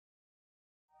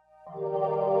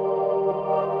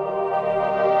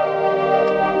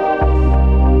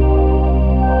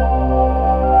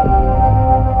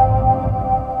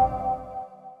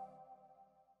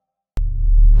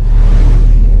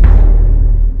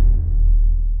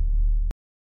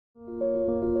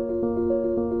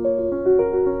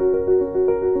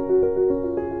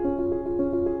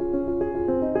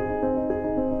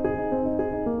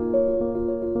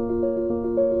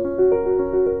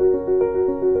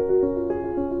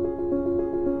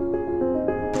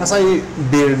Asai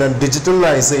birna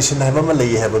digitalization hai ma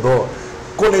lei hai bodo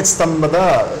college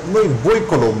tambada noi boy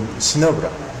kolom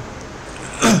sinabra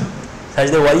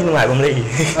사실 와이 누가 좀 레이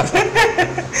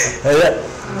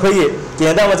거기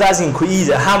걔네들 맞아진 그이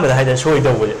이제 하면 하자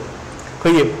쇼이도 보지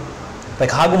거기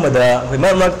백하고마다 거기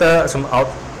막막다 좀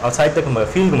outside the come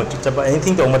field come to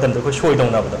anything to matam to 쇼이도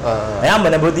나보다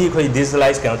아야만 버디 거기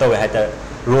digitalize 그냥 또 하자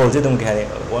role 제 동 걔네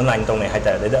online 동네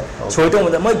하자 내가 쇼이도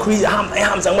마다 뭐 그이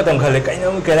함 장 마tam 갈래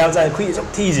그냥 걔네 자 그이 좀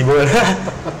티지 뭐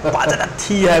빠져다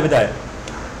티 해보다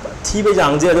티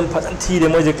배장제 좀 파전 티데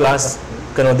뭐 이제 클래스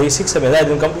그런 day 6, 7 다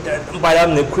컴퓨터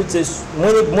바람네 쿠치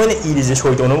뭐네 이리제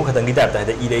쇼이도 너무 같은 게 답다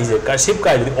해 이리제 가십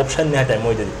가이 옵션 내 할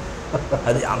뭐들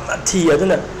아니 아마 티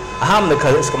아드나 아함의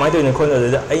그 그만도 있는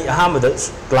코너들 아이 아함의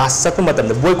클래스 잡고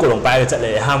맞다는데 보이 콜롱 빠야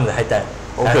짤래 아함의 할때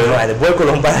오케이 아니 보이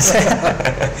콜롱 빠야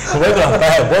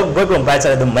보이 콜롱 빠야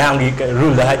짤래 마양기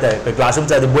룰다 할때 그 클래스 좀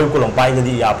짤때 보이 콜롱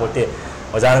빠야지 야포테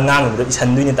어자는 낭은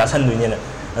산두니 다 산두니는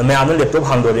매암을 랩톱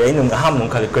한도리 아이는 아함은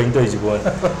칼 거인 또 이지고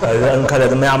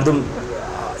칼도 매암도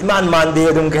이만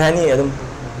만데 좀 괜히 좀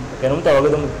그놈 또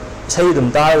좀 세이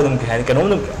좀 따로 좀 괜히 그놈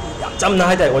좀 짬나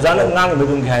할때 어자는 낭은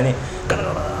좀 괜히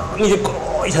이제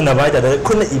거의 전화 봐야 돼.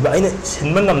 근데 이봐 이는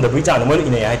신문 감도 비자는 뭘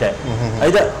이네 할 때.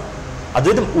 아이다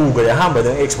아주 좀 우거야 한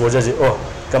번은 exposure지.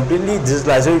 completely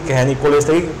digitalize 괜히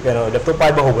콜레스테롤 그냥 랩톱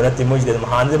파이버 하고 나 팀이 이제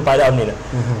한좀 파이다 없네.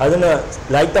 아드나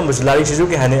라이크 담 무슨 라이크 시주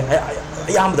괜히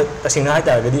아야한번 다시나 할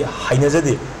때. 그디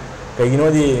하이너저디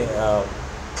그이노디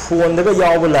푸원다가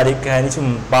야오버 라이크 괜히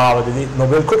좀 바버디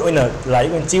노벨 컷 오이나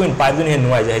라이크 지원 파이브는 해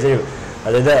누아이제 해줘.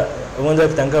 아드다 먼저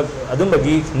당가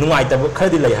아dum바기 누가이다고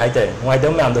카디 레이 하이테 누가이다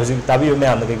매암도 지 다비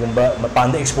매암도 그금바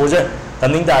마판데 exposure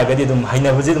담닝 다가디 좀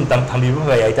하이나버지 좀 담비부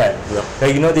바이 하이테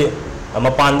그이노디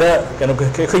마판데 그노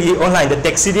그기 온라인데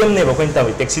텍시디엄 네버 코인타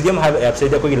텍시디엄 하이브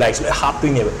앱세데 거기 라이크스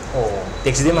합도이네버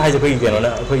텍시디엄 하이제 거기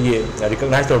그노나 거기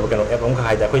리커그나이즈 또 그노 앱 엄카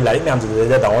하이다 거기 라이크 매암도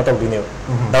데다 다운로드 도이네버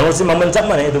다운로드 만만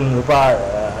잡만에 좀 루파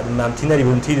남 티나리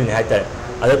분 티르네 하이테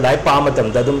아다 라이프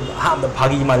파마담다 좀 함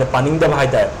파기 말에 파닝다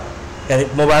하이테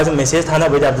mobile से message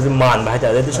थाना बजा तो मान भाई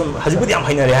तारे तो सुम हजू बुद्धि हम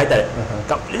हाइना रे हाई तारे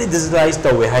कंप्लीटली डिजिटलाइज तो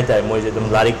वे हाई तारे मोजे तुम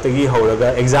लारिक तगी होरगा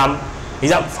एग्जाम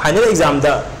फाइनल एग्जाम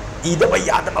दा इदा बा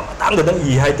याद बा मतंग दा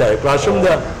ई हाई तारे क्लासरूम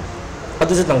दा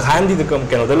अतु से तंखायम दी कम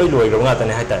केनो दा लोई लोई रो nga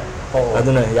तने हाई तारे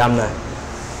अदुना यामना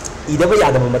इदा बा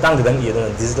याद बा मतंग दा ई दा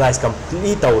डिजिटलाइज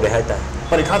कंप्लीटली तो रे हाई तारे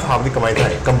परीक्षा थाबदी कमाई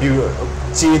थाई कंप्यूटर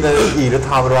चीदा इरा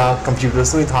थाबरा कंप्यूटर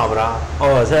सुई थाबरा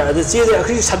सर अदु चीजे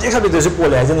अखि सब्जेक्ट सब्जेक्ट से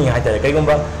पोले है जनी हाई तारे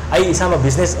कईगुंबा आई इसामा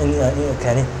business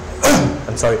Kenny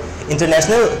I'm sorry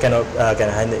international can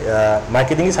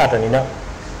marketing is happening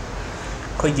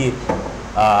कोई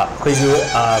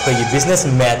business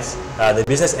math the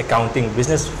business accounting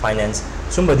business finance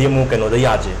somebody mu kano da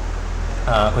yaje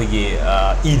कोई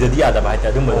ida dia da ba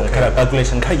ta dum khara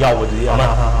calculation khara yaw du ama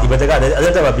ibada ga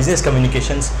da business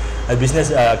communications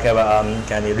business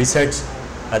can research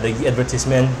adagi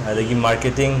advertisement adagi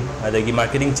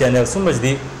marketing channel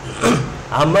somebody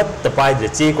amat tapai de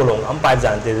che kolong am pai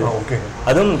jan te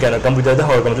adum kana computer da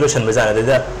hor computer shan ba jan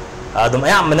da adum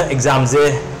ayam mana exam je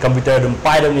computer dum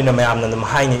pai dum ni na mayam na dum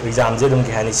hai ni exam je dum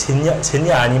ki hani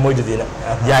sinya ani moi du dina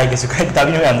yai ke su kai ta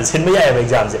bi mayam da sin ba yai ba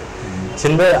exam je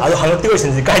sin ba adu hang ti ko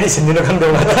sin ji kai ni sin ni na khang do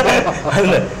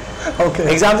okay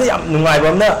exam je yam nungai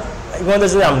bam na igon da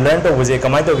su yam learn to je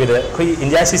kamai to ge da khoi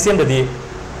india system da di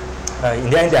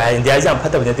India jam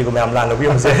phata bne ti ko mayam lan lo bi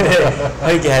mse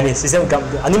hai ke hani system kam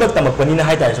animak tamak pani na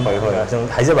hai tai sum bai ho sum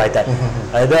hai je bai tai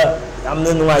ada yam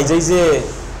nu ngai jai je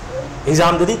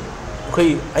exam da di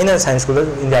khoi aina science school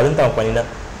India dan tamak pani na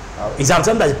exam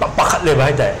sam da pakhat le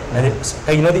bai tai ani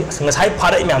kai no di ngasai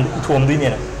phara i myam thom dui ne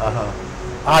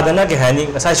na da na ke hani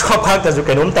ngasai shop khak ta ju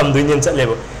kenom tam dui ne chat le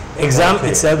exam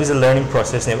itself is a learning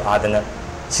process ne adana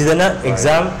sidana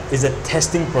exam is a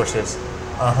testing process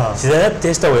sidana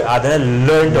test away adana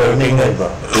learn to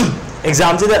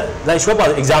exam se da lai shop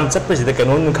exam chat pa sida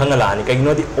kanon khangala ni kai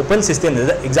no di open system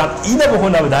da exam ina bo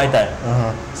hona ba dai ta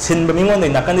sin ba mingon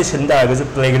na kan di sin da ga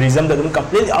plagiarism da dum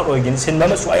completely out again sin ba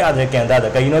ma swai adre kan da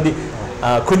kai no di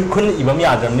kun ibam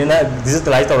ya dam ni na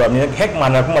digitalize to ram ni hack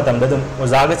mana ko matam da dum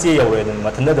oza ga che yaw re dum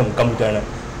mathan da dum computer na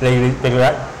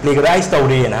plagiarize to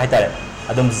re na hai ta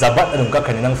adum zabat adum ka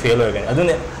khani nang fail hoy gan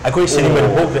adune akoi sinim ba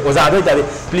ho oza do ta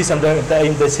please something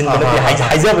in the sin ba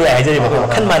haiza ba haiza ba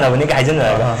khan mana ba ni ka haiza na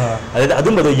ga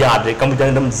adum ba do yaad re computer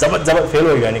adum zabat fail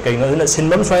hoy gan kai aduna sin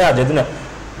bam so yaad aduna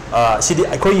sidi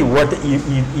akoi word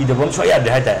e the bam so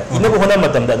yaad hai ta ina ba hona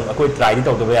matam da akoi try di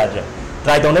to do ba yaad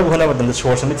try to na ba hona matam da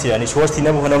source mi thira ni source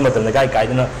thina ba hona matam da kai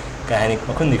duna ꯀꯩ ꯍꯥꯏꯅꯤ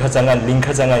ꯃꯈꯨꯟꯗꯤ ꯈꯔ ꯆꯪꯉꯅꯤ link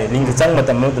ꯈꯔ ꯆꯪꯉꯅꯤ ꯂꯤꯡꯗ ꯆꯪꯕ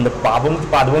ꯃꯇꯝꯗ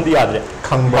ꯄꯥꯗꯕꯝꯗꯤ ꯌꯥꯗ꯭ꯔꯦ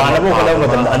ꯄꯥꯅꯕ ꯍꯣꯠꯅꯕ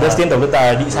ꯃꯇꯝꯗ ꯑꯟꯗꯔꯁꯇꯦꯟ ꯇꯧꯕ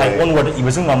ꯇꯥꯔꯗꯤ ꯏꯁꯥꯒꯤ ꯑꯣꯟ ꯋꯥꯔꯗ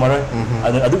ꯏꯕꯁꯨ ꯉꯝꯃꯔꯣꯏ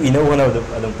ꯑꯗꯨ ꯏꯅꯕ ꯍꯣꯠꯅꯕꯗ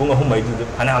ꯑꯗꯨꯝ ꯄꯨꯡ 3-4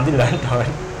 ꯐꯅꯌꯥꯝꯗꯤ ꯂꯔꯟ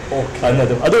ꯇꯧꯔꯅꯤ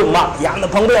ꯑꯗꯨ ꯃꯥ ꯌꯥꯝꯅ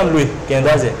ꯐꯪꯕ ꯌꯥꯝ ꯂꯨꯏ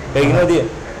ꯀꯦꯅꯗꯥꯁꯦ ꯀꯩꯒꯤꯅꯣꯗꯤ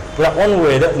ꯄꯨꯔꯥ ꯑꯣꯟ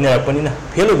ꯋꯦꯗ ꯏꯅꯔꯛꯄꯅꯤꯅ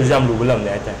ꯐꯦꯜ ꯑꯣꯏꯕꯁꯨ ꯌꯥꯝ ꯂꯨꯕ ꯂꯝꯅꯦ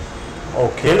ꯍꯥꯏꯇꯥꯔꯦ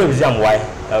ꯐꯦꯜ ꯑꯣꯏꯕꯁꯨ ꯌꯥꯝ ꯋꯥꯏ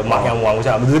ꯃꯥꯔꯛ ꯌꯥꯝ ꯋꯥꯡꯕꯁꯨ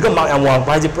ꯑꯗꯨꯗꯨꯒ ꯃꯥꯔꯛ ꯌꯥꯝ ꯋꯥꯡꯕ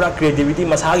ꯍꯥꯏꯁꯦ ꯄꯨꯔꯥ ꯀ꯭ꯔꯤꯌꯦꯇꯤꯕꯤꯇꯤ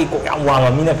ꯃꯁꯥꯒꯤ ꯀꯣꯛ ꯌꯥꯝ ꯋꯥꯡꯕ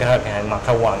ꯃꯤꯅ ꯈꯔ ꯀꯩ ꯍꯥꯏꯅꯤ ꯃꯥꯔꯛ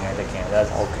ꯈꯔ ꯋꯥꯡꯉꯦ ꯍꯥꯏꯇꯥꯔꯦ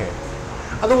ꯀꯦꯅꯗꯥꯁꯦ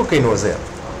ꯑꯗꯨꯒ ꯀꯩꯅꯣꯁꯦ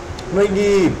ꯅꯣꯏꯒꯤ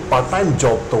ꯄꯥꯔꯠ ꯇꯥꯏꯝ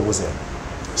ꯖꯣꯕ ꯇꯧꯕꯁꯦ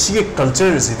ꯁꯤꯒꯤ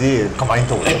ꯀꯜꯆꯔꯁꯤꯗꯤ ꯀꯃꯥꯏꯅ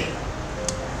ꯇꯧꯒꯦ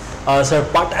ꯁꯔ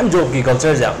ꯄꯥꯔꯠ ꯇꯥꯏꯝ ꯖꯣꯕꯀꯤ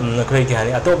ꯀꯜꯆꯔꯁꯦ ꯑꯩꯈꯣꯏ ꯀꯩ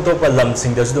ꯍꯥꯏꯅꯤ ꯑꯇꯣꯞꯄ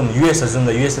ꯂꯝꯁꯤꯡꯗꯁꯨ ꯑꯗꯨꯝ ꯌꯨ ꯑꯦꯁꯇꯁꯨ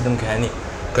ꯑꯗꯨꯝ ꯀꯩ ꯍꯥꯏꯅꯤ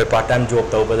ꯑꯩꯈꯣꯏ ꯄꯥꯔꯠ ꯇꯥꯏꯝ ꯖꯣꯕ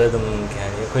ꯇꯧꯕꯗ ꯑꯗꯨꯝ ꯀꯩ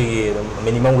ꯍꯥꯏꯅꯤ ꯑꯩꯈꯣꯏꯒꯤ ꯑꯗꯨꯝ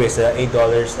ꯃꯤꯅꯤꯃꯝ ꯋꯦꯖꯇ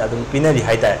 $8 ꯑꯗꯨꯝ ꯄꯤꯅꯔꯤ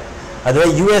ꯍꯥꯏꯇꯥꯔꯦ ꯑꯗꯨꯗ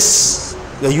ꯌꯨ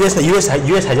ꯑꯦꯁ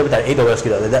ꯍꯥꯏꯖꯕ ꯇꯥꯔꯦ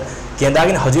 $8ꯀꯤꯗꯣ ꯑꯗꯨꯗ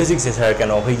ꯀꯦꯅꯗꯥꯒꯤꯅ ꯍꯧꯖꯤꯛꯁꯦ ꯁꯔ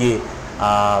ꯀꯩꯅꯣ ꯑꯩꯈꯣꯏꯒꯤ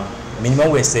ꯃꯤꯅꯤꯃꯝ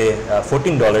ꯋꯦꯖꯁꯦ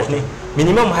 $14ꯅꯤ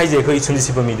ꯃꯤꯅꯤꯃꯝ ꯍꯥꯏꯁꯦ ꯑꯩꯈꯣꯏ ꯁꯨꯝꯗ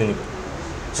ꯁꯤꯠꯄ ꯃꯤꯗꯨꯅꯤ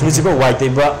ꯁꯨꯝꯗ ꯁꯤꯠꯄ ꯋꯥꯏ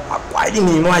ꯇꯩꯕ ꯈ꯭ꯋꯥꯏꯗꯒꯤ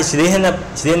ꯃꯤꯅꯤꯃꯝ ꯍꯥꯏꯁꯦ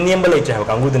ꯁꯤꯗꯩ ꯅꯦꯝꯕ ꯂꯩꯇ꯭ꯔꯦ ꯍꯥꯏꯕ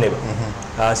ꯀꯥꯡꯕꯨꯗꯨꯅꯦꯕ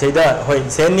ꯁꯤꯗ ꯍꯣꯏ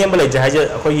ꯁꯤꯗꯩ ꯅꯦꯝꯕ ꯂꯩꯇ꯭ꯔꯦ ꯍꯥꯏꯁꯦ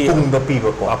ꯑꯩꯈꯣꯏꯒꯤ ꯄꯨꯡꯗ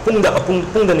ꯄꯤꯕꯀꯣ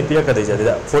ꯄꯨꯡꯗꯅꯤ ꯄꯤꯔꯛꯀꯗꯣꯏꯁꯦ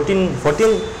ꯑꯗꯨꯗ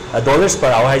 $14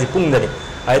 per hour ꯍꯥꯏꯁꯦ ꯄꯨꯡꯗꯅꯤ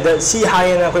ꯑꯗꯨꯗ ꯁꯤ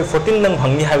ꯍꯥꯏꯌꯦꯅ ꯑꯩꯈꯣꯏ 14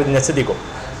 ꯐꯪꯅꯤ ꯍꯥꯏꯕꯗꯤ ꯅꯠꯆꯗꯦꯀꯣ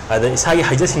ꯑꯗ ꯏꯁꯥꯒꯤ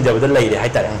ꯍꯩꯖ ꯁꯤꯡꯖꯕꯗ ꯂꯩꯔꯦ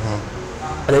ꯍꯥꯏꯇꯥꯔꯦ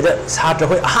ꯑꯗꯩꯗ ꯁꯥꯇ꯭ꯔ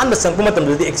ꯑꯩꯈꯣꯏ ꯑꯍꯥꯟꯕ ꯆꯪꯉꯛꯄ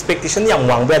ꯃꯇꯝꯗꯗꯤ ꯑꯦꯛꯁꯄꯦꯛꯇꯦꯁꯟ ꯌꯥꯝ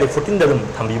ꯋꯥꯡꯕ ꯌꯥꯗꯦ 14ꯗ ꯑꯗꯨꯝ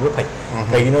ꯊꯝꯕꯤꯕ ꯐꯩ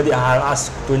ꯀꯩꯒꯤꯅꯣꯗꯤ ꯑꯁ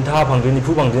 30 ꯐꯪꯗꯣꯏ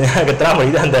 40 ꯐꯪꯗꯣꯏꯅꯤ ꯍꯥꯏꯔꯒ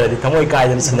 13ꯗ ꯍꯟꯊꯔꯗꯤ ꯊꯃꯣꯏ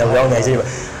ꯀꯥꯏꯗꯅ ꯁꯤꯟꯅꯕ ꯌꯥꯎꯅꯤ ꯍꯥꯏꯖꯩꯕ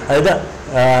ꯑꯗꯨꯗ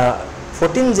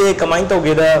 14ꯁꯦ ꯀꯃꯥꯏꯅ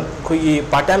ꯇꯧꯒꯦꯗ ꯑꯩꯈꯣꯏꯒꯤ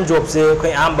ꯄꯥꯔꯠ ꯇꯥꯏꯝ ꯖꯣꯕꯁꯦ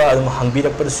ꯑꯩꯈꯣꯏ ꯑꯌꯥꯝꯕ ꯑꯗꯨꯝ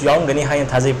ꯍꯪꯕꯤꯔꯛꯄꯗꯁꯨ ꯌꯥꯎꯔꯝꯒꯅꯤ ꯍꯥꯏꯅ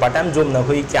ꯊꯥꯖꯩ ꯄꯥꯔꯠ ꯇꯥꯏꯝ ꯖꯣꯕꯅ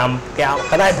ꯑꯩꯈꯣꯏ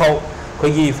ꯀꯗꯥꯏ ꯐꯥꯎ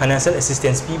ꯑꯩꯈꯣꯏꯒꯤ ꯐꯥꯏꯅꯥꯟꯁꯤꯌꯦꯜ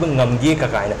ꯑꯦꯁꯤꯁꯇꯦꯟꯁ ꯄꯤꯕ ꯉꯝꯒꯦ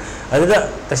ꯀꯥꯏꯅ ꯑꯗꯨꯗ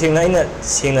ꯇꯁꯦꯡꯅ ꯑꯩꯅ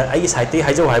ꯑꯩꯒꯤ ꯁꯥꯏꯠꯇꯒꯤ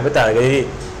ꯍꯥꯏꯖꯧ ꯍꯥꯏꯕ ꯇꯥꯔꯒꯗꯤ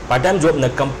part time job na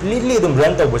completely dum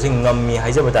run tau bosing ngammi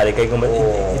haija batare kai gum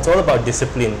it's all about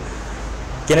discipline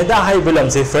Canada hai bilam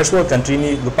se first world country ni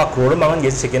lupa crore mangan ge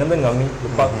second am ngammi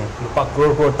lupa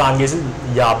crore tan ge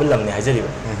ya bilam ne haija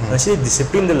riba na si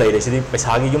discipline de lai re si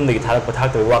paisa gi yum de tharak pathak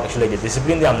to wa ka si lai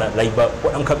discipline de amna laiba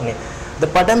pot am khak ne the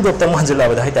part time job tam hanjala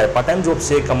ba hai tar part time job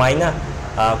se kamaina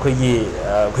khoi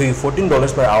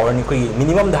 $14 per hour ni khoi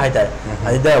minimum da hai tar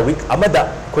adida week amada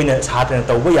khoina satra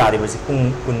tawba yari ba si pung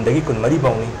kun dagi kun mari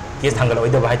bawni case thangal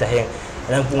oida ba hai ta heng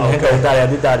nang pung hen ka tare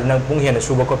adu tare nang pung hen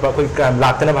suba ko khoi crime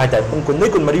laktana ba hai tar pung kun dai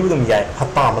kun mari budum yai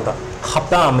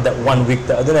hapta amada 1 week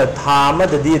ta aduna tha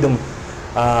amada di dum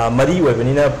mari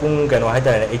oibani na pung kano hai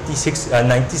tar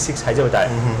 96 hai jaba tar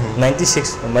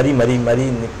 96 mari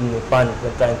pan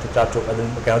time to chat to adun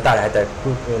kano tar hai tar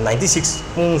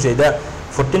 96 pung se da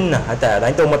 14 hai tar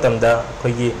lain to matam da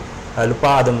khoi gi lupa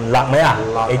adum lakh maya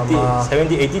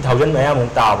 80,000 maya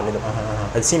mung ta bani dum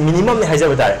si minimum ne haja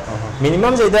batare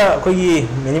minimum je da khoi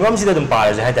minimum si da dum pa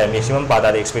je hai ta maximum pa da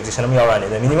expectation am yaura ne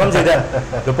minimum je da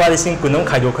lupa lising kunong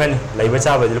khaido khan laiba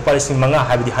cha ba lupa lising manga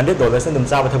ha bi $100 ne dum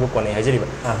cha ba thak ko ne haja riba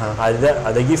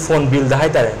adagi phone bill da hai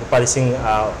ta lupa lising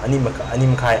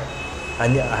anim khai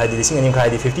ani hadi lising anim khai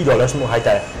di $50 mu hai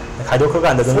ta khaido kha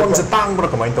kan da dum phone se tang bra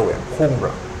kamai taw khong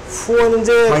bra phone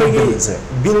je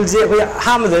bill je khoi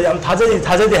ham da am thaja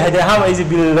de hai de ham ai je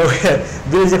bill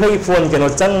je khoi phone keno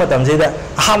chang matam je da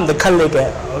ham da khal le ke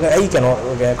ai keno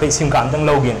khoi sim card tang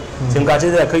login sim card je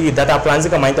da khoi data plan je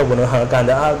kamai taw bono ha kan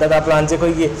da data plan je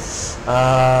khoi gi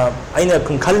aina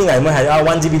khal ni ngai ma hai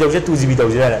 1GB daw je 2GB daw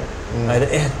je da ai da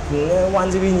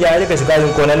 1GB ya le ke su ka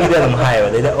dum kona ni da dum hai ba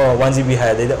da 1GB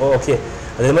hai da okay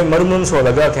da mai marum so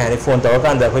la ga ka ni phone taw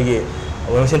kan da khoi gi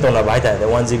we sen tong na bai ta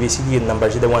 1GB si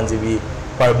number si 1GB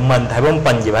per month hai bom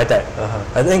pan gi bai ta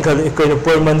I think ko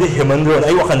per month he man ro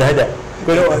ai wa kan hai ta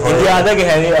ko India da ke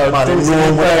hai ni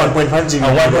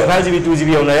 1.5GB 2GB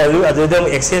on adu da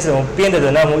access on pen da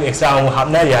na mu extra mu hap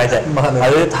na ya ta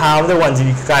adu tha da 1GB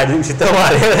kai du si ta wa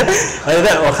le adu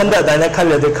da wa kan da na khal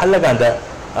da khal la kan da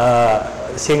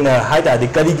sing na hai ta di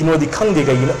kari gino di khang de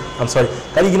kai gino I'm sorry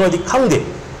kari gino di khang de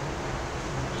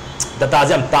data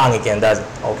jam tang Canada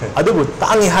adubu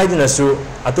tangi haidina su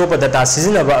atopa data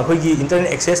sizinaba akhoi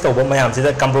internet access tawba mayam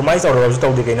sida compromise tawra su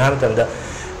tawde kaina ham tanda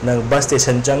nang bus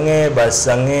station change bus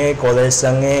change college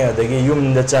change adagi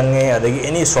yum da change adagi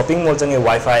any shopping mall change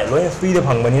wifi loi free da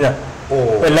phangmani na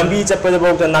lambi chappa da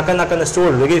bawta nakan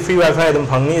store dagi free wifi dum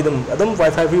phangni adum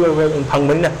wifi free wifi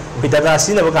phangmani na data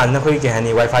sina ba kan na khoi ke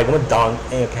hani wifi gum down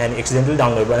can accidental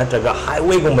down ba na traga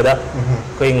highway gum da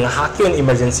khoi hakion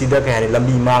emergency da ke hani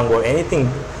lambi mang or anything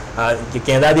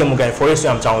Canada di mo kan forest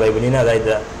am chang lai bani na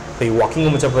da khoi walking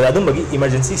gum chappa adum bagi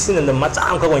emergency sin da ma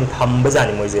chang ka goin tham ba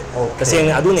jani moise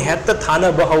taseng adu ni hetta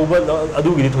thana ba hau ba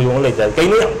adu gi thoyong lai da kai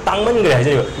no yam tang man gre hai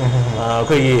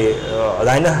khoi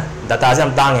laina data jam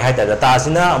tang hai ta data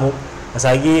sina amu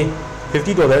asai gi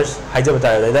 $50 hai ja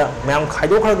bata da mayam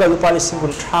khaido khar ga lupa lising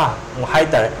kun tha mu hai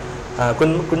ta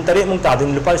kun tare mung ta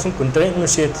din lupa lising kun tare mu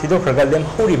se thido khar ga lem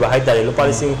hori ba hai ta lupa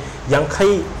lising yang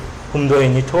khai humdoi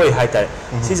ni thoi hai tar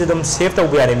si je dum save tau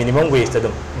ba yare minimum wage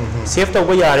dum save tau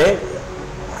ba yare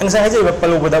ang sa haje ba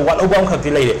palu ba wat obam khakti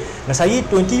lai re na sai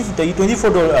 20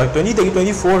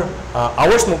 24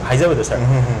 hours mu haje ba sir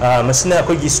masna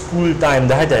khoi gi school time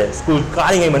da hai tar school ka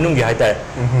ngai manung gi hai tar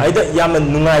ai da yam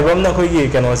nungai bam na khoi gi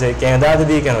kano se Canada da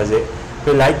di kano se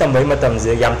khoi lai tam bai matam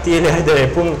je yam ti le hai tar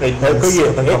pung khoi gi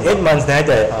 8 months da hai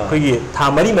tar khoi gi tha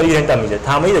mari mari hang tam je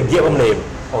tha mari da gap am le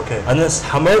okay ana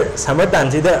summer time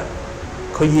je da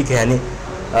khoi gi ke ani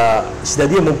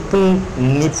sidadi mo pung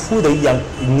nifu da yang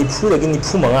nifu da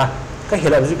nifu manga ka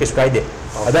hela bu ke skai de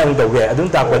ada ang tawge adun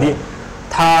ta ko di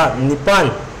tha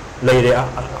nipan leire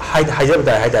hai jab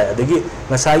da hai da adagi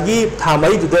ngasagi tha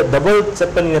mai du double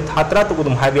chapani tha tra tu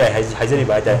dum hai bi hai jari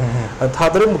ba da tha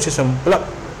tra mu se sam plak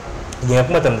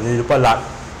yek matam de rupa lak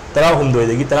tara hum doi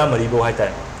dagi tara mari bo hai da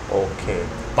okay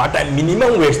part time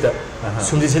minimum wage da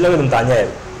sumji sila dum ta nya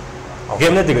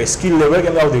game na tiga skill level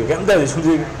game out game da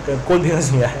sumji kon phing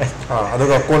sumya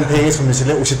aduga kon phing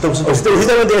sumjile usitta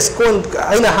de kon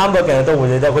aina hamba kana to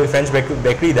boje da koi French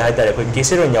bakery da hai da koi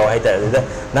gesero nyaw hai da da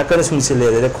na kan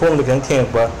sumjile da khong da kan theng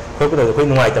ba koi ko da koi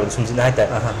nuai ta sumjile hai da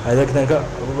da kan ka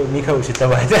mi kha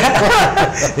usitta ba da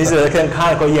ni se kan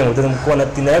kha ko yeng da kon na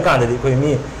tin da kan da koi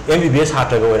mi MBBS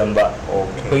hatra go ram ba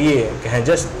koi kan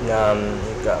just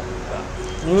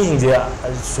ni hinje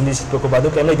sumji sit ko ba do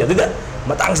kan lai da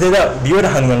matang se da bio da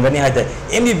han ngang ni hai da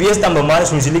MBBS tam ba ma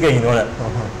sumjili ga ino na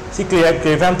si clear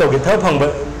fam to ke tha phang ba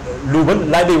lu ban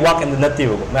lai be work and not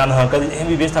you man ha ka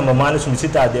MBBS tam ba ma sumji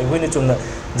ta de hoi ne chum na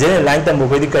general line tam bo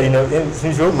ko di kari na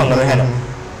sumji phang ra ha na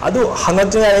adu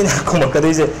hangak jang ai na ko ma ka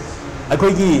dei se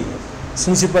akoi gi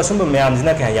sumji pa sum ba myam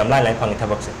jina ka yam lai phang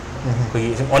thabak se koi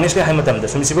honestly hai matam da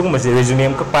sumji ba ko ma resume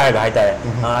am ka pa ga hai ta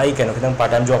ai ka no khang part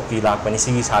time job ki lak pani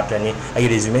singi satra ni ai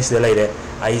resume se lai re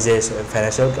ai je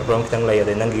financial problem khang lai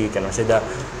re nang gi ka no se da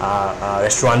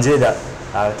restaurant je da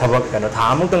thabak ka no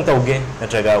tha amuk tang tauge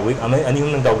natraga week ani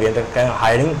hum nang tauge ka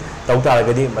hiring tau ta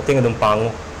ga di mating adum pangu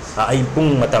ai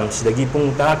pung matam sidagi pung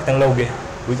ta tang loge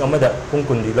week amada pung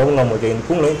kun di lo ngam ge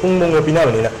pung mong pina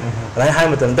ni na lai hai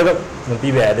matam da pi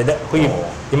be da khoi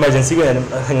emergency ga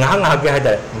nga ge hai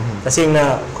da tasing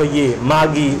na khoi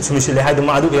magi sumisile hai da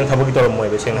ma adu ge thabak tor moi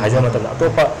be sing hai ja matam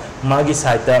atopa magi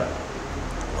side da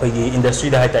khoi industry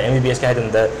da hai da MBBS ka hai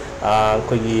da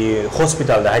khoi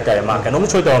hospital da hai da ma ka no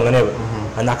choi tor ngane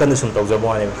ana kan sum tau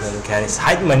jabo ne kan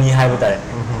side money hai ba da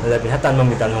da bi hatan mam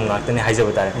bitan hong ngak ne hai ja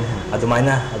ba da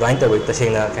adumaina aduain ta wei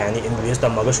tasing na kan ni MBBS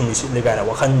tam ma ga sum si le ga na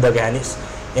wakhan da ga ni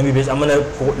MBBS amana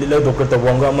ko le doctor ta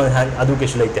wong ga man han adu ke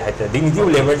shulai ta hai ta dignity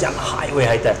level jam high we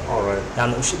hai ta alright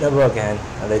dan usit na ba kan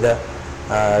da da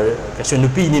ka sun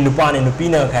nupi ni nupa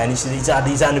na kan ni si ja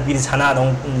di ja nupi ni chana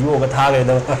dong yo ga tha ga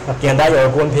dong kyan da yo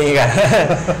kon phe ga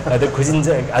adu khujin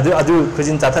adu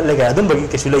khujin cha that le ga adum ba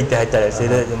ke shulai ta hai ta se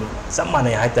da samma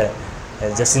ne hai ta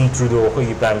Justin Trudeau ko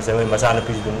gi prime minister ma sa na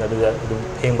pi dum adu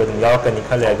pheng ba dum yaw ka ni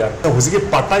khale ga husi ke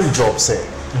part time job se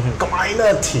kamai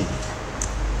na thi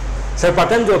sir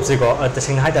part time job se ko ta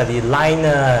sing hai ta di line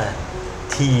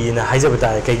thi na hai ja ba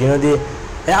ta kai gi no di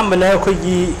ayam na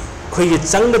khoi gi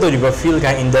chang da do ba feel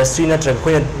ka industry na tra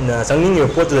khoi na changning yo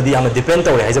pot da di am depend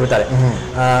to hai ja ba ta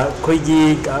khoi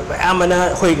gi ayam na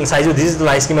khoi sai jo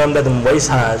digitalize ki mam da dum wai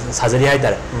sa jari hai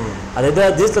ta ada da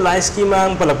digitalize ki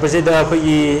mang palak pa da khoi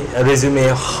gi resume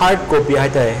hard copy hai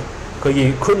ta khoi gi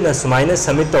khun na sumai na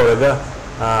submit to ga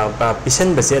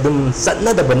pisan ba se dum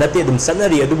sanna da banate dum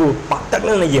sanari adu pak tak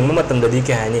na yeng ma tam da di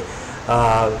ka ni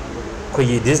khoi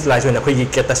gi digitalize na khoi gi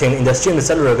keta sing industry na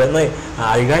salura ga noi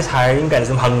are you guys hiring guys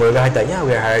some hang ga hai ta yeah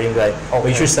we are hiring guys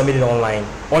we should submit it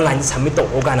online submit to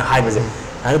ga na hai ba je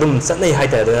ana dum sanai hai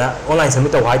ta da online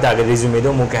submit to hai ta ga resume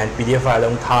do mo kan PDF file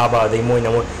dum tha ba dai moi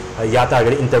na mo ya ta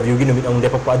ga interview gi numit ong de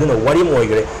pa du na wari moi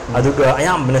ga adu ga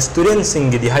ayam na student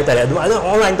sing gi di hai ta adu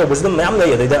online to bus dum mayam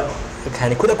lai da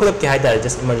kan kuda ki hai ta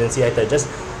just emergency hai ta just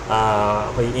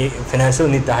financial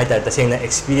need ta hai ta sing na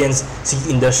experience si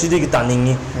industry gi ta ning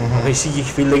ni si gi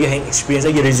field gi hang experience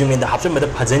gi resume da hapse ma da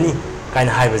phajani kain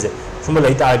hai ba je sum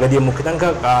lai ta ga di mo khitang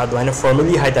ka do na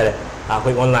formally hai ta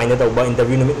khoi online da ba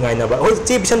interview numit ngai na ba hoi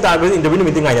che bisan ta ga interview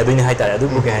numit ngai na do ni hai ta adu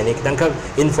bu ga hai ni khitang ka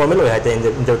informal hai ta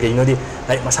interview no di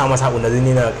lai masa una du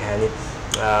ni na ga ni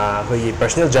khoi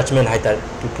personal judgment hai ta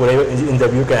tu pure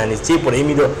interview ka ni che pure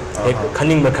mi do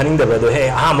khaning da ba do he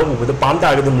ma bu do pam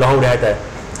ta ga dum lau hai ta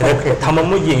thamam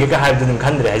mo yeng ga hai dum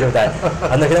khan re ha ja ta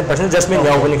ana khitang personal judgment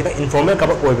yaw ni khitang informal ka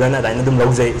ba koi ba na dai na dum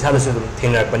lau jai sa da su dum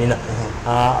theng rak pani na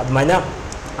admaina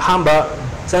hamba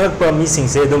chak pa mi sing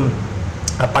se dum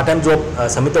part time job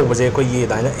submit to baje ko ye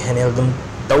dai na handle dum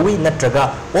tawi natraga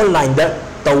online da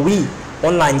tawi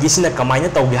online gi sina kamaina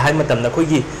tawgi hai matam na khoi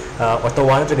gi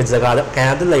Ottawa na tra jaga da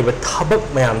Canada laiba thabak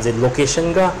mayam je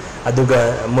location ga aduga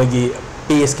mogi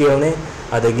pay scale ne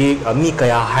adagi mi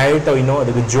kaya hire tawino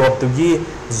aduga job tu gi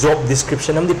job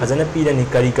description amdi phajana pirani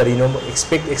kari no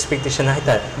expectation hai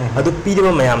ta adu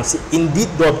pideba mayam si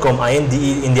indeed.com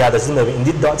india da sin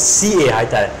indeed.ca hai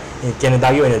ta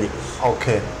Canada gi oina di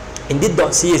okay indeed.ca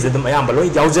is the mayam ba loi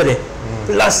yaujare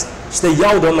plus sida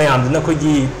yaudo mayam na khoi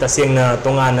gi tasengna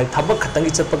tongan thabak khatang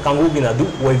gi chapa kangu gi na du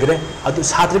oigre adu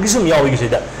satra gi sum yawi gi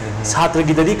sida satra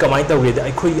gi dadi kamai tawge da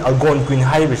khoi Algonquin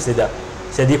hai bi sida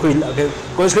sedi khoi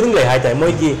course kading lai hai ta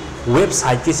moi gi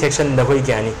website ki section da khoi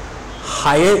kyani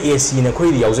higher AC na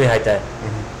khoi yaujai hai ta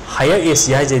higher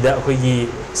AC hai je da khoi gi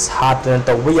satra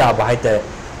tawba ya ba hai ta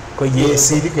khoi gi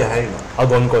AC di kya hai no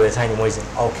Algonquin college hai ni moi je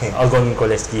okay Algonquin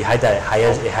college ki hai ta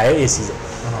higher AC je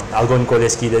Algonquin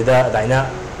college ki da daina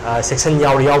section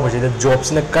yaw ba je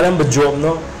jobs na karam ba job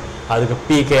no aduga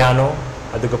pay kaya no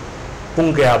aduga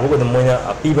pung kaya bu da moina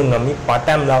pi ba ngami part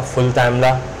time la full time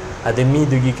la ade mi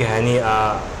dugi ke hani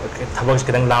thabak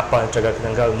kadang lapa jaga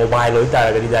kadang mobile loi ta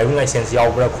ga driving license yaw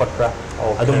bra khot bra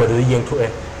adum ba du yeng thu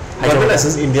driving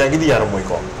license India gi di yar moi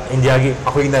ko India gi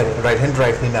akoi na right hand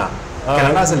drive ni na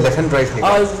Canada is left hand drive ni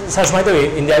sa smai to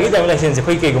India gi driving license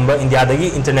khoi ke gumba India da gi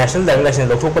international driving license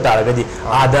lo thok pa ta ga di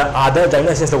ada driving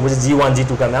license lo G1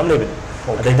 G2 ka nam le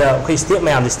adai da khoi step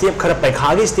mayam step khara pai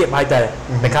kha gi step hai ta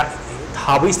pai kha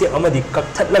habi step amadi kak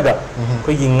that laga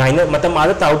khoi gi ngai na matam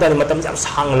ada taw ta matam jam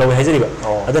sang lo hai jari ba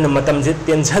adana matam je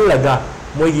tension laga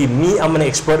moi gi mi amana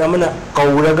expert amana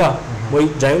kauraga moi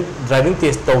driving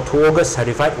test taw thoga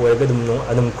certified oiga dum no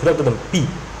adum khurak dum pi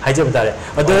hai jaba tare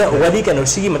ada wadi kanu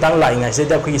sigi matang lai ngai se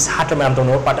da khoi satra mayam to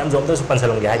no part time job to su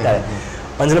pansalong ge hai tare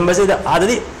pansalam ba se da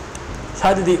adadi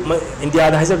sadidi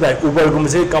India da hai jaba Uber gum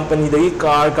se company da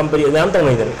car company adam tang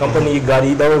ngai da company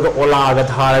gari da ga Ola ga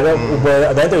thara ga Uber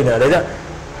adai to ida da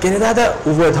Canada da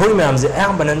Uber thori mayam je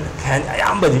ayam banan khan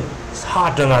ayam badi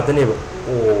satra nga ta ne ba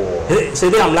se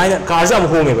de am line car jam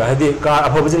ho me ba hadi car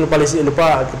apho bajin policy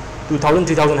lupa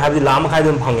 2000 habdi lam khai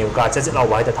dum phange ka cha cha law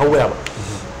ba ta thau ya ba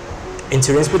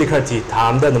insurance pudi khati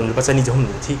tham da dum lupa chani jom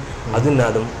thi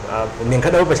aduna dum men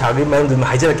khada ba cha gi mayam dum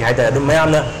haijara ke haita dum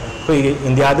mayam na koi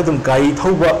India da dum kai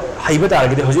thauba haiba tar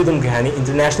gi hoji dum ke hani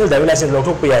international driving license lo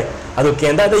thok pa yai adu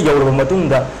Canada da yawra matung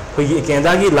da koi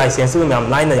Canada gi license dum mayam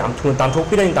line na yam thun tan thok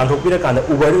pi da kan da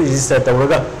Uber register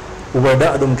tawraga Uber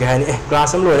da adum ke hani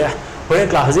class am lo re horen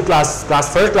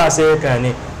class first class e ke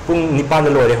hani pung nipan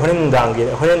da lo re horen dang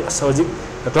gi horen soji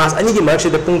class ani gi mark se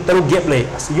da pung taru gap lei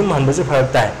yum han ba se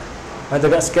pharak tai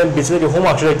adaga scan business di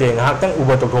homework se de ngak tang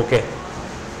Uber to thoke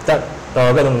ta to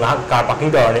ga dum ngak car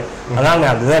parking to ne angang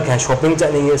ngam da kan shopping cha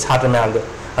ni satra mayam da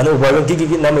anu Uber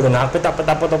gi nam da ngak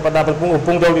pata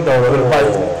pung to gi to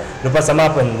lupa sama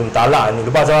pen dum tala ni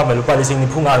lupa sama pen lupa lising ni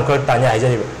phung an ko ta nya ai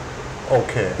jani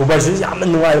okay Uber su yam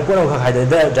nuai po no kha khai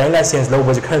da driving license lo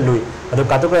ba je khar lui adu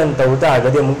ka to kan to ta ga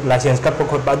de license kat pa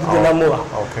khot pa du na mo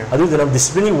adu de nam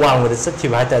discipline wang da sat thi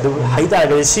ba ta adu hai ta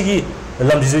ga sigi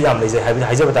lam ji yam lai je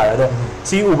hai ja bata ado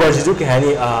si Uber ji ke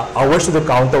hani hours to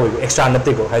count to extra na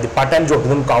te ko hai part time job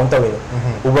dum count to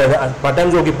Uber part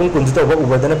time job ki pung kun to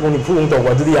Uber da na pung ni phung to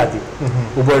wa du ya ti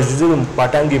Uber ji dum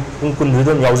part time ki pung kun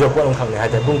dum yaw ja ko ang khang ne hai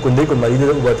ta pung kun dei kun mari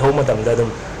dum Uber thau ma tam da dum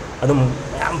adum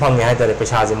yam phang ne hai ta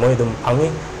paisa je moi dum phangi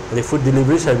the food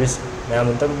delivery service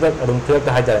mayam tak adum thak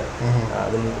ta hai ta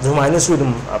adum jumaina su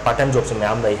dum part time job se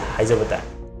mayam lai hai ja bata